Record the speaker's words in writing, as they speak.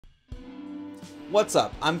What's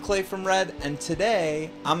up? I'm Clay from Red, and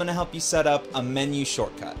today I'm going to help you set up a menu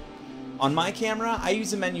shortcut. On my camera, I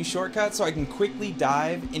use a menu shortcut so I can quickly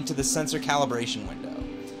dive into the sensor calibration window.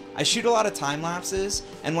 I shoot a lot of time lapses,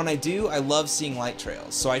 and when I do, I love seeing light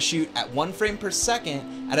trails, so I shoot at 1 frame per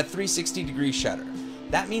second at a 360-degree shutter.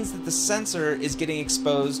 That means that the sensor is getting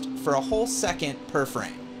exposed for a whole second per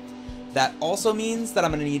frame. That also means that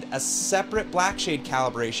I'm going to need a separate black shade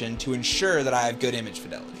calibration to ensure that I have good image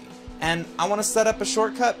fidelity. And I want to set up a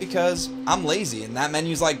shortcut because I'm lazy and that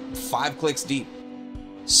menu's like 5 clicks deep.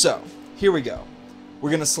 So here we go. We're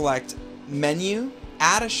going to select Menu,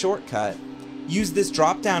 add a shortcut, use this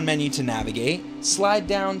drop down menu to navigate, slide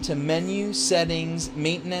down to Menu, Settings,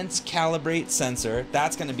 Maintenance, Calibrate Sensor.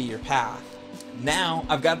 That's going to be your path. Now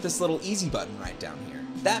I've got this little easy button right down here.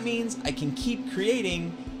 That means I can keep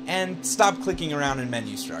creating and stop clicking around in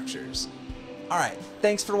menu structures. Alright,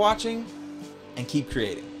 thanks for watching and keep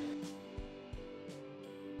creating.